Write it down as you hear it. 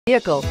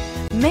vehicle.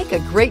 Make a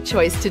great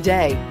choice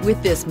today with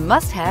this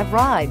must-have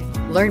ride.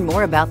 Learn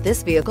more about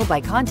this vehicle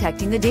by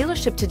contacting the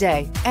dealership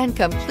today and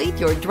complete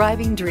your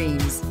driving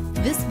dreams.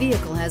 This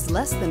vehicle has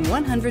less than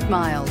 100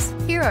 miles.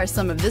 Here are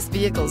some of this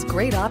vehicle's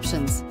great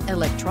options: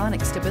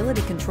 electronic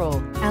stability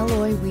control,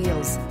 alloy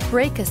wheels,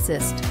 brake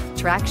assist,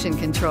 traction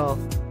control,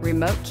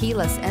 remote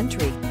keyless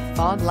entry,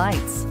 fog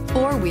lights,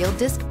 four-wheel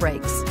disc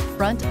brakes,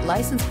 front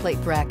license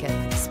plate bracket,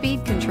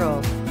 speed control,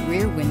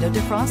 rear window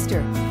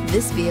defroster.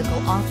 This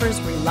vehicle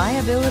offers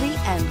reliability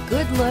and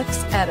good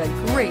looks at a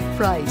great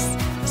price.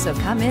 So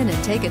come in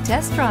and take a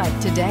test drive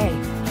today.